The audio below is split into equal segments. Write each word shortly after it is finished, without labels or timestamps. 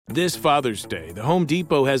This Father's Day, the Home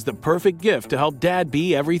Depot has the perfect gift to help Dad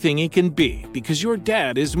be everything he can be, because your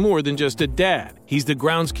dad is more than just a dad. He's the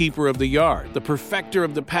groundskeeper of the yard, the perfecter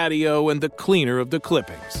of the patio, and the cleaner of the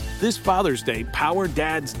clippings. This Father's Day, power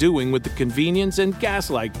Dad's doing with the convenience and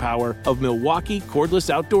gas-like power of Milwaukee cordless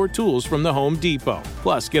outdoor tools from the Home Depot.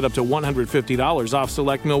 Plus, get up to $150 off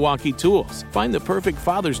select Milwaukee tools. Find the perfect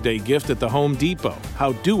Father's Day gift at the Home Depot.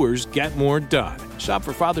 How doers get more done. Shop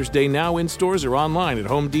for Father's Day now in stores or online at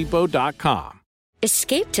homedepot.com.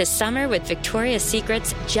 Escape to summer with Victoria's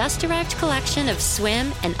Secret's just-arrived collection of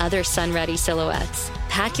swim and other sun-ready silhouettes.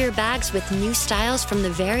 Pack your bags with new styles from the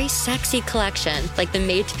Very Sexy collection, like the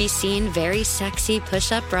made-to-be-seen Very Sexy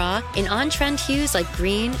push-up bra in on-trend hues like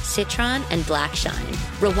green, citron, and black shine.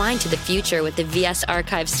 Rewind to the future with the VS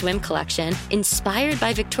Archive swim collection, inspired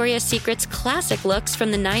by Victoria's Secret's classic looks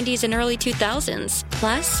from the 90s and early 2000s.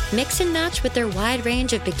 Plus, mix and match with their wide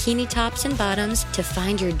range of bikini tops and bottoms to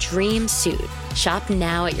find your dream suit. Shop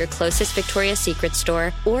now at your closest Victoria's Secret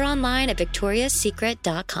store or online at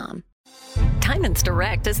victoriassecret.com. Diamonds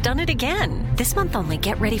Direct has done it again. This month only,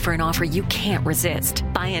 get ready for an offer you can't resist.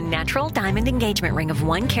 Buy a natural diamond engagement ring of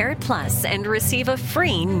 1 carat plus and receive a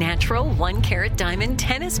free natural 1 carat diamond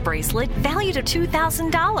tennis bracelet valued at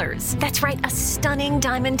 $2,000. That's right, a stunning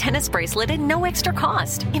diamond tennis bracelet at no extra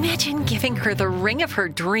cost. Imagine giving her the ring of her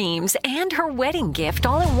dreams and her wedding gift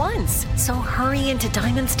all at once. So hurry into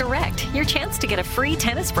Diamonds Direct. Your chance to get a free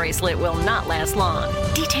tennis bracelet will not last long.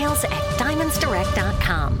 Details at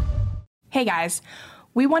diamondsdirect.com. Hey guys,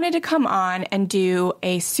 we wanted to come on and do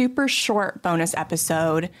a super short bonus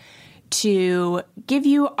episode to give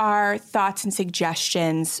you our thoughts and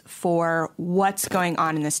suggestions for what's going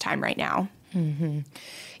on in this time right now. Mm-hmm.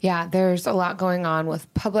 Yeah, there's a lot going on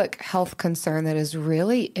with public health concern that is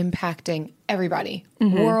really impacting everybody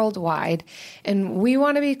worldwide. And we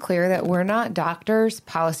want to be clear that we're not doctors,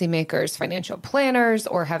 policymakers, financial planners,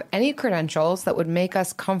 or have any credentials that would make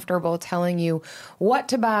us comfortable telling you what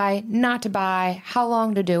to buy, not to buy, how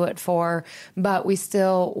long to do it for. But we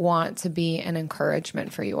still want to be an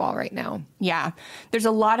encouragement for you all right now. Yeah, there's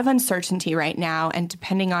a lot of uncertainty right now. And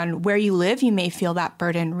depending on where you live, you may feel that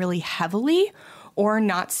burden really heavily or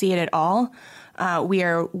not see it at all. We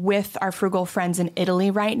are with our frugal friends in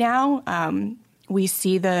Italy right now. We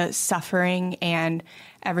see the suffering and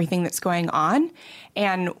everything that's going on.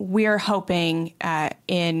 And we're hoping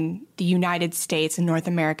in the United States and North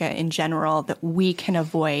America in general that we can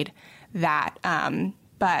avoid that.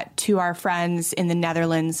 But to our friends in the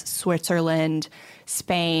Netherlands, Switzerland,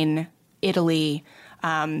 Spain, Italy,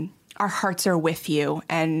 our hearts are with you,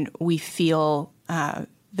 and we feel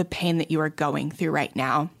the pain that you are going through right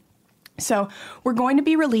now. So we're going to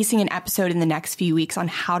be releasing an episode in the next few weeks on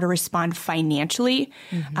how to respond financially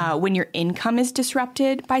when your income is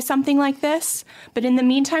disrupted by something like this. But in the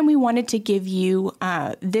meantime, we wanted to give you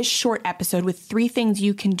this short episode with 3 things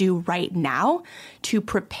you can do right now to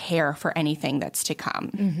prepare for anything that's to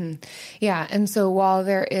come. Yeah. And so while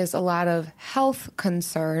there is a lot of health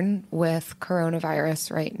concern with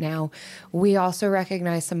coronavirus right now, we also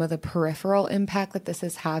recognize some of the peripheral impact that this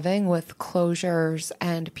is having with closures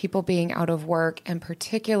and people being out of work, and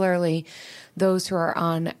particularly those who are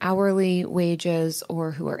on hourly wages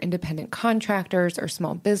or who are independent contractors or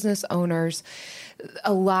small business owners.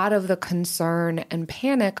 A lot of the concern and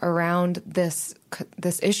panic around this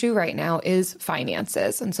issue right now is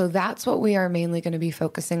finances. And so that's what we are mainly going to be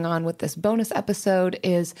focusing on with this bonus episode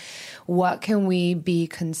is what can we be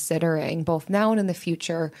considering both now and in the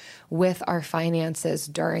future with our finances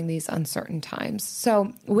during these uncertain times.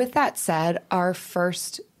 So with that said, our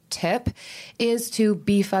first tip is to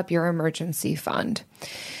beef up your emergency fund.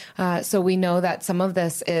 So we know that some of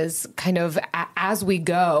this is kind of as we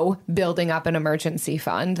go building up an emergency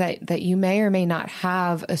fund that you may or may not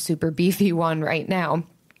have a super beefy one right now.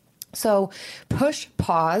 So push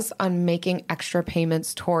pause on making extra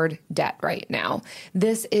payments toward debt right now.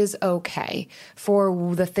 This is okay.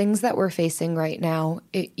 For the things that we're facing right now,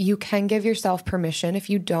 you can give yourself permission if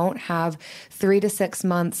you don't have 3 to 6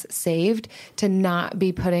 months saved to not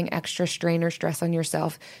be putting extra strain or stress on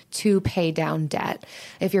yourself to pay down debt.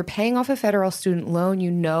 If you're paying off a federal student loan,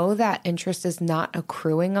 you know that interest is not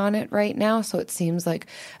accruing on it right now. So it seems like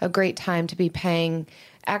a great time to be paying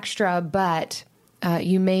extra, but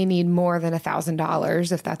you may need more than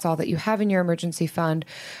 $1,000 if that's all that you have in your emergency fund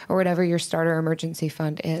or whatever your starter emergency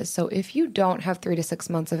fund is. So if you don't have 3 to 6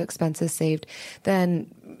 months of expenses saved,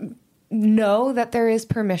 then know that there is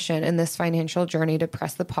permission in this financial journey to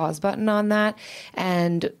press the pause button on that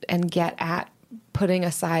and get at putting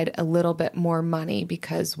aside a little bit more money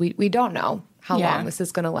because we don't know how long this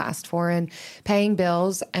is going to last for, and paying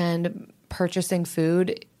bills and purchasing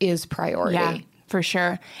food is priority. Yeah, for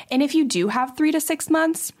sure. And if you do have 3 to 6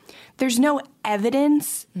 months, there's no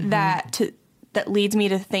evidence that leads me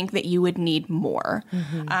to think that you would need more.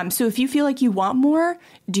 So if you feel like you want more,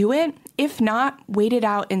 do it. If not, wait it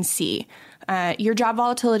out and see. Your job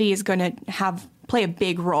volatility is going to play a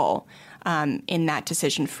big role in that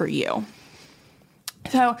decision for you.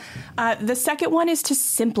 So the second one is to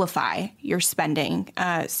simplify your spending.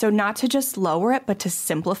 So not to just lower it, but to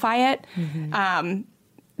simplify it.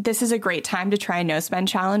 This is a great time to try a no spend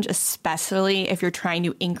challenge, especially if you're trying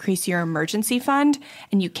to increase your emergency fund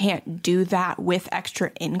and you can't do that with extra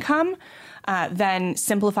income. Then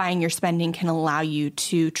simplifying your spending can allow you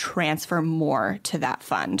to transfer more to that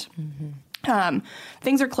fund.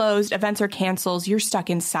 Things are closed, events are canceled, you're stuck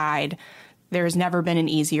inside. There's never been an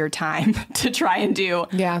easier time to try and do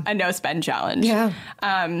a no spend challenge.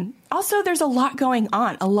 Also, there's a lot going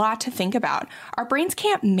on, a lot to think about. Our brains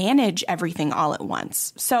can't manage everything all at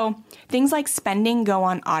once. So things like spending go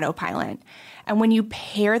on autopilot. And when you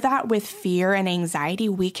pair that with fear and anxiety,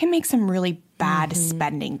 we can make some really bad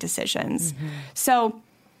spending decisions. So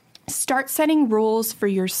start setting rules for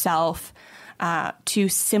yourself to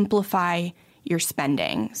simplify your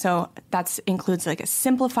spending. So that includes like a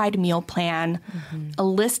simplified meal plan, a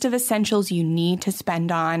list of essentials you need to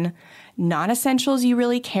spend on, non-essentials you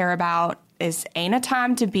really care about. This ain't a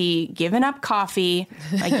time to be giving up coffee.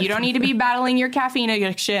 Like, you don't need to be battling your caffeine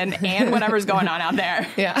addiction and whatever's going on out there.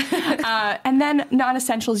 And then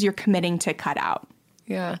non-essentials you're committing to cut out.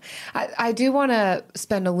 Yeah. I do want to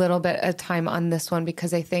spend a little bit of time on this one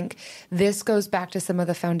because I think this goes back to some of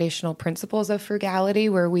the foundational principles of frugality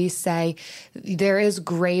where we say there is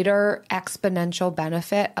greater exponential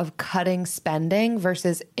benefit of cutting spending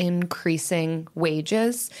versus increasing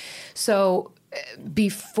wages. So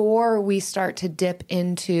before we start to dip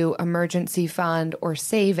into emergency fund or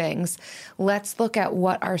savings, let's look at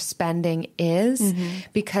what our spending is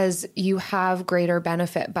because you have greater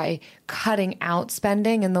benefit by cutting out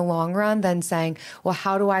spending in the long run than saying, well,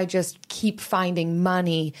 how do I just keep finding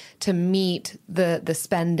money to meet the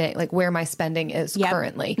spending, like where my spending is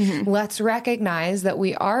currently? Let's recognize that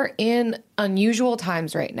we are in unusual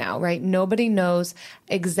times right now, right? Nobody knows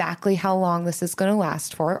exactly how long this is going to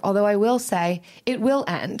last for, although I will say it will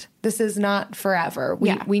end. This is not forever.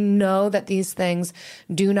 We know that these things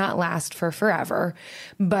do not last for forever,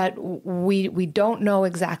 but we don't know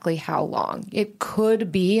exactly how long. It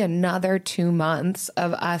could be another 2 months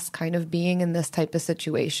of us kind of being in this type of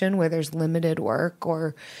situation where there's limited work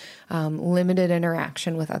or limited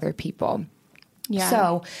interaction with other people.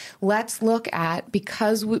 So let's look at,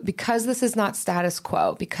 because this is not status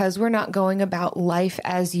quo, because we're not going about life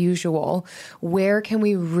as usual, where can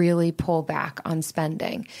we really pull back on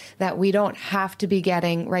spending that we don't have to be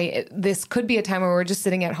getting, right? This could be a time where we're just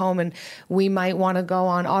sitting at home and we might want to go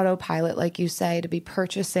on autopilot, like you say, to be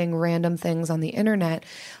purchasing random things on the internet.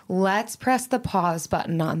 Let's press the pause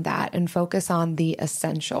button on that and focus on the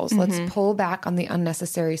essentials. Let's pull back on the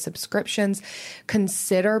unnecessary subscriptions.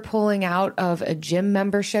 Consider pulling out of a gym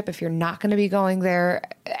membership if you're not going to be going there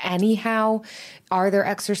anyhow. Are there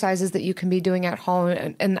exercises that you can be doing at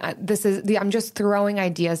home? And I'm just throwing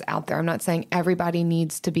ideas out there. I'm not saying everybody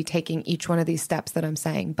needs to be taking each one of these steps that I'm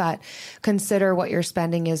saying, but consider what your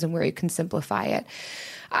spending is and where you can simplify it.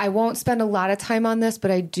 I won't spend a lot of time on this, but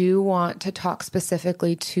I do want to talk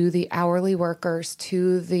specifically to the hourly workers,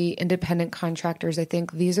 to the independent contractors. I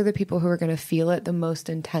think these are the people who are going to feel it the most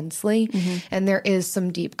intensely. And there is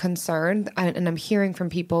some deep concern. And I'm hearing from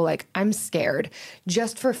people like, I'm scared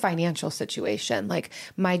just for financial situation. Like,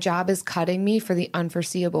 my job is cutting me for the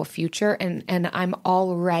unforeseeable future. And I'm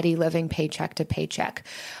already living paycheck to paycheck.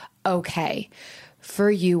 Okay. For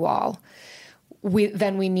you all, we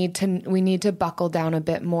need to buckle down a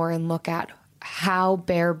bit more and look at how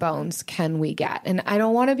bare bones can we get. And I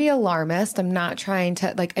don't want to be alarmist. I'm not trying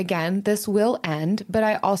to, like, again, this will end, but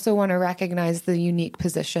I also want to recognize the unique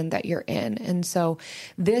position that you're in. And so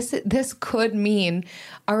this could mean,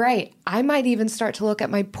 all right, I might even start to look at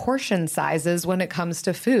my portion sizes when it comes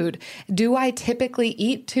to food. Do I typically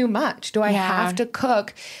eat too much? Do I have to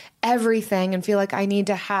cook everything and feel like I need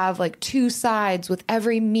to have like 2 sides with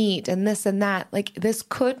every meat and this and that? Like, this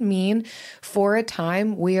could mean for a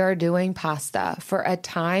time we are doing pasta. For a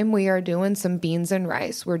time we are doing some beans and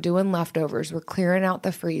rice. We're doing leftovers. We're clearing out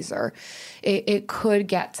the freezer. It could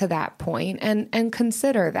get to that point, and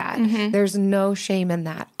consider that. There's no shame in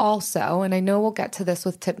that also. And I know we'll get to this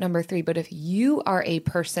with tip number 3, but if you are a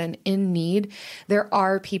person in need, there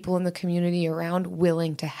are people in the community around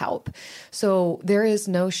willing to help. So there is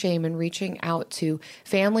no shame in reaching out to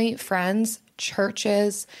family, friends,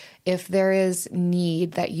 churches, if there is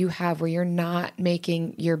need that you have where you're not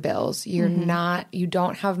making your bills, you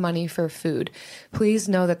don't have money for food, please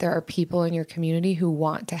know that there are people in your community who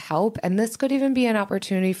want to help. And this could even be an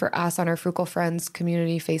opportunity for us on our Frugal Friends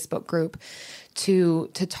community Facebook group to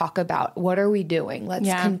talk about what are we doing. Let's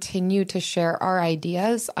continue to share our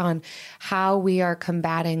ideas on how we are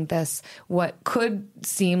combating this, what could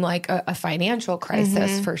seem like a financial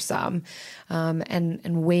crisis for some,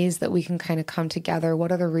 and ways that we can kind of come together.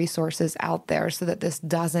 What are the resources out there so that this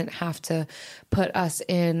doesn't have to put us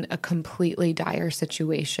in a completely dire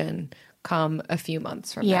situation come a few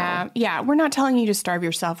months from now? Yeah. We're not telling you to starve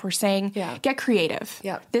yourself. We're saying get creative.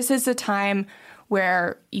 Yep. This is a time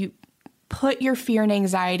where you put your fear and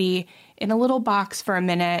anxiety in a little box for a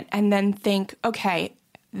minute and then think, okay,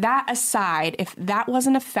 that aside, if that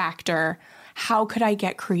wasn't a factor, how could I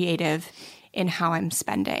get creative in how I'm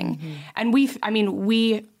spending? And we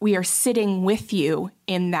are sitting with you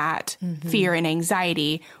in that fear and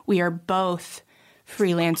anxiety. We are both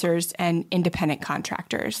freelancers and independent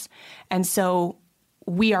contractors. And so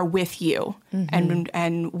we are with you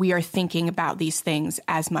and we are thinking about these things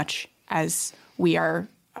as much as we are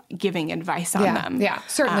giving advice on them. Yeah,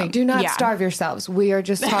 certainly. Do not starve yourselves. We are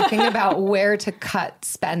just talking about where to cut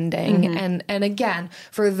spending. And again,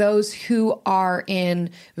 for those who are in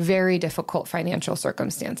very difficult financial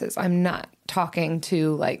circumstances, I'm not talking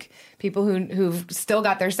to like people who've still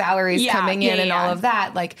got their salaries coming in and all of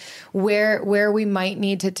that, like where we might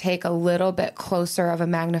need to take a little bit closer of a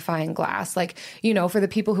magnifying glass. Like, for the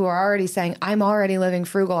people who are already saying, I'm already living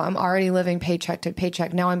frugal, I'm already living paycheck to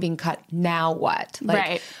paycheck, now I'm being cut, now what?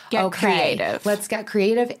 Like, Get creative. Let's get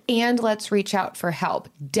creative and let's reach out for help.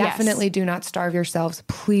 Definitely do not starve yourselves.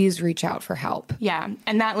 Please reach out for help. Yeah.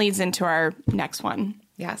 And that leads into our next one.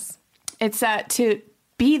 Yes. It's to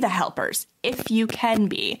be the helpers, if you can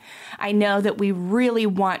be. I know that we really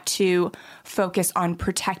want to focus on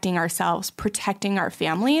protecting ourselves, protecting our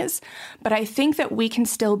families, but I think that we can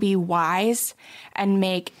still be wise and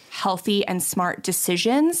make healthy and smart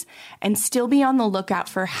decisions and still be on the lookout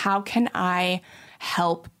for how can I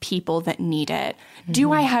help people that need it.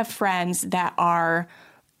 Do I have friends that are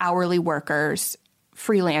hourly workers,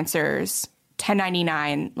 freelancers,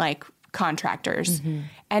 1099, like contractors,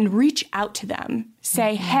 and reach out to them.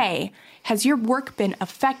 Say, hey, has your work been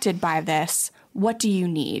affected by this? What do you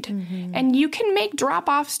need? And you can make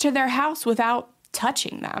drop-offs to their house without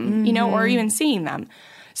touching them, or even seeing them.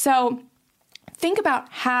 So think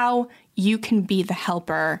about how you can be the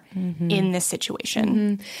helper in this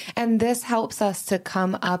situation. And this helps us to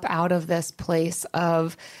come up out of this place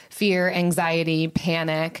of fear, anxiety,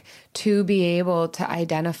 panic, to be able to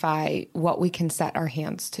identify what we can set our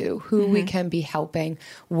hands to, who we can be helping,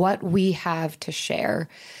 what we have to share.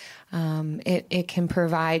 It can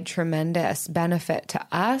provide tremendous benefit to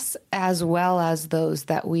us as well as those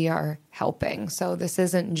that we are helping. So this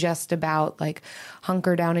isn't just about like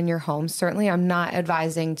hunker down in your home. Certainly, I'm not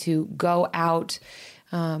advising to go out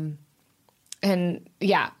and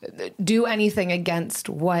do anything against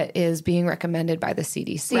what is being recommended by the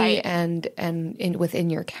CDC and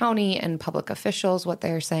within your county and public officials, what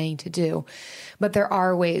they're saying to do. But there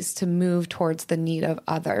are ways to move towards the need of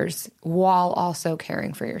others while also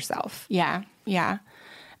caring for yourself. Yeah.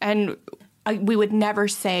 And we would never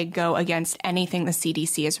say go against anything the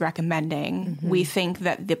CDC is recommending. We think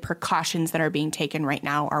that the precautions that are being taken right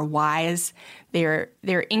now are wise. They're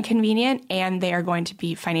inconvenient and they are going to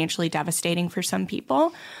be financially devastating for some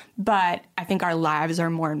people. But I think our lives are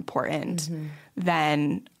more important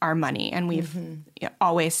than our money. And we've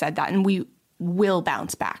always said that. And we will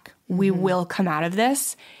bounce back. We will come out of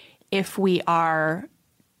this if we are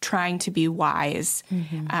trying to be wise,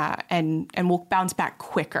 and we'll bounce back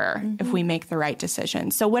quicker if we make the right decision.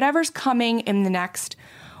 So whatever's coming in the next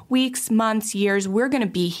weeks, months, years, we're going to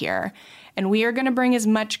be here. And we are going to bring as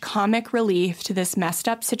much comic relief to this messed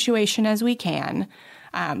up situation as we can.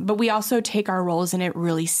 But we also take our roles in it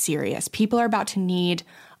really serious. People are about to need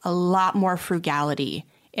a lot more frugality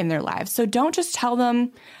in their lives. So don't just tell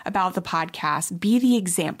them about the podcast. Be the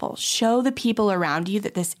example. Show the people around you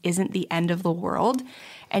that this isn't the end of the world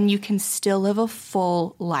and you can still live a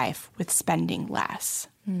full life with spending less.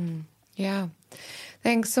 Yeah.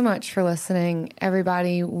 Thanks so much for listening,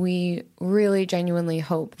 everybody. We really genuinely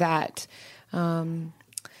hope that,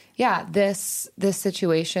 this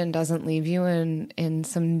situation doesn't leave you in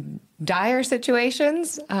some dire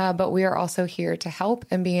situations, but we are also here to help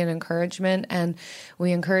and be an encouragement. And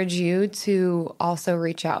we encourage you to also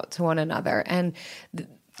reach out to one another. And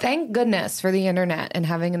thank goodness for the internet and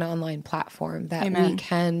having an online platform that we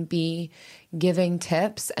can be giving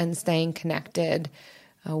tips and staying connected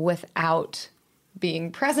without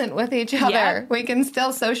being present with each other. Yeah. We can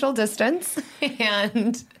still social distance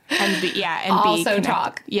and also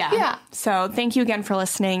talk. Yeah. So thank you again for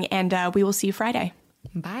listening, and we will see you Friday.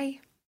 Bye.